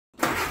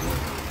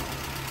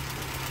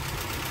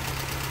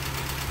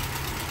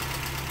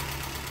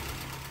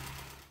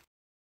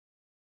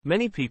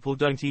Many people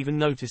don't even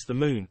notice the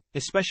moon,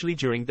 especially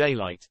during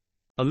daylight.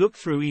 A look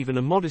through even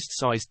a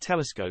modest-sized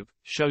telescope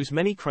shows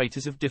many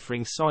craters of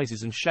differing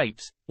sizes and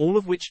shapes, all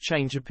of which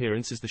change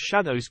appearance as the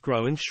shadows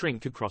grow and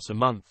shrink across a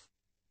month.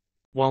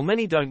 While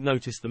many don't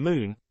notice the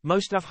moon,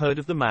 most have heard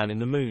of the man in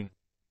the moon.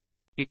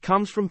 It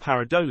comes from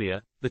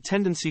pareidolia, the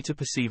tendency to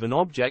perceive an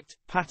object,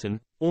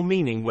 pattern, or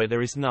meaning where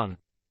there is none.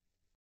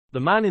 The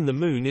man in the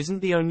moon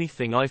isn't the only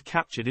thing I've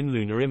captured in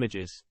lunar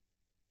images.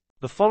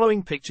 The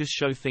following pictures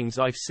show things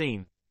I've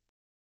seen.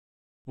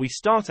 We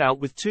start out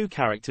with two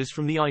characters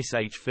from the Ice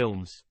Age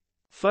films.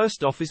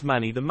 First off is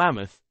Manny the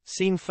mammoth,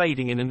 seen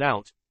fading in and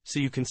out, so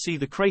you can see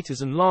the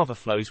craters and lava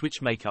flows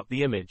which make up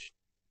the image.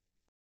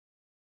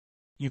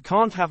 You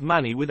can't have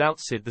Manny without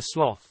Sid the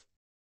sloth.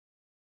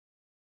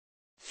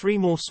 Three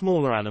more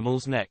smaller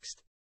animals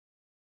next.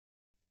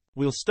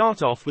 We'll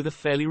start off with a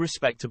fairly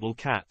respectable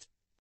cat.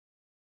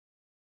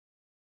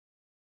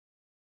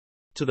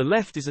 To the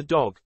left is a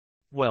dog.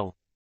 Well,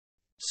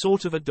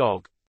 sort of a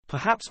dog.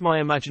 Perhaps my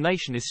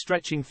imagination is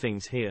stretching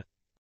things here.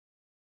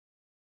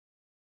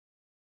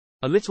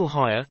 A little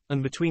higher,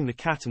 and between the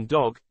cat and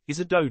dog, is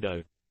a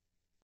dodo.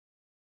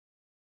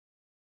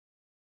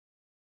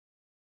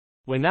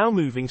 We're now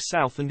moving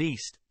south and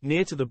east,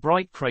 near to the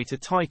bright crater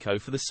Tycho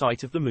for the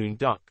site of the moon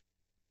duck.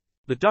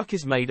 The duck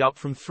is made up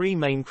from three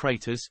main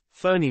craters,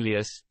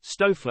 Fernelius,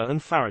 Stoeffler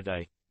and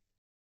Faraday.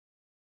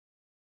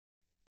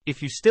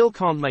 If you still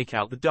can't make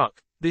out the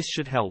duck, this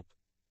should help.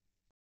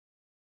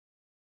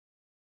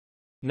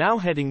 Now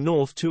heading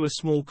north to a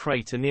small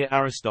crater near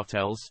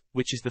Aristoteles,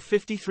 which is the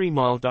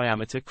 53-mile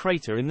diameter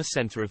crater in the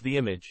center of the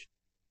image.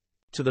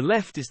 To the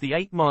left is the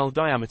 8-mile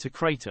diameter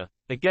crater,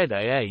 Agede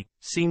A,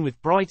 seen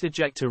with bright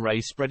ejector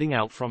rays spreading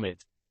out from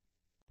it.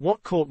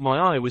 What caught my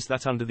eye was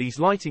that under these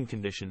lighting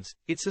conditions,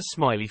 it's a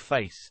smiley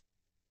face.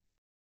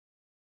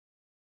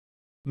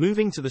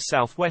 Moving to the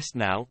southwest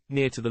now,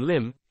 near to the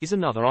limb, is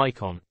another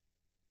icon.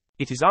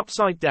 It is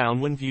upside down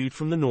when viewed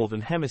from the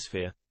northern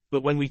hemisphere,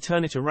 but when we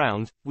turn it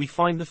around, we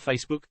find the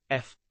Facebook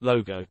F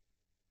logo.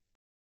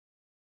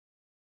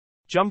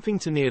 Jumping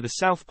to near the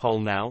South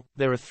Pole now,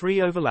 there are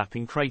three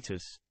overlapping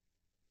craters.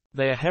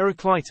 They are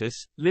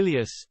Heraclitus,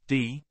 Lilius,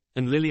 D,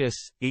 and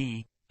Lilius,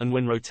 E, and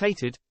when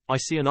rotated, I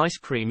see an ice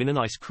cream in an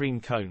ice cream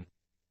cone.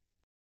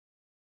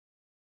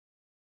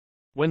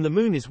 When the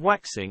moon is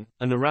waxing,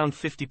 and around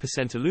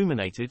 50%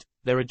 illuminated,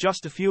 there are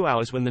just a few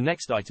hours when the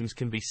next items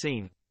can be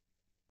seen.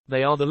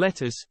 They are the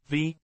letters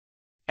V,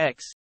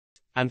 X,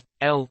 and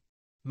L,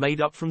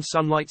 made up from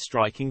sunlight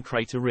striking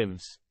crater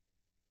rims.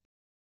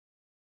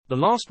 The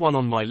last one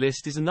on my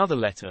list is another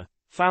letter,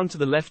 found to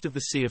the left of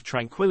the Sea of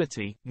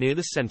Tranquility, near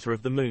the center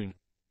of the moon.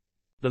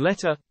 The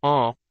letter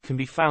R can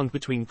be found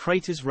between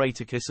craters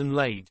Rheticus and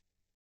Lade.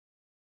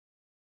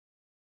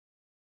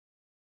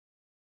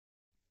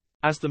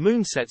 As the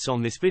moon sets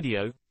on this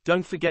video,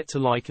 don't forget to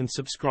like and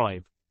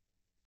subscribe.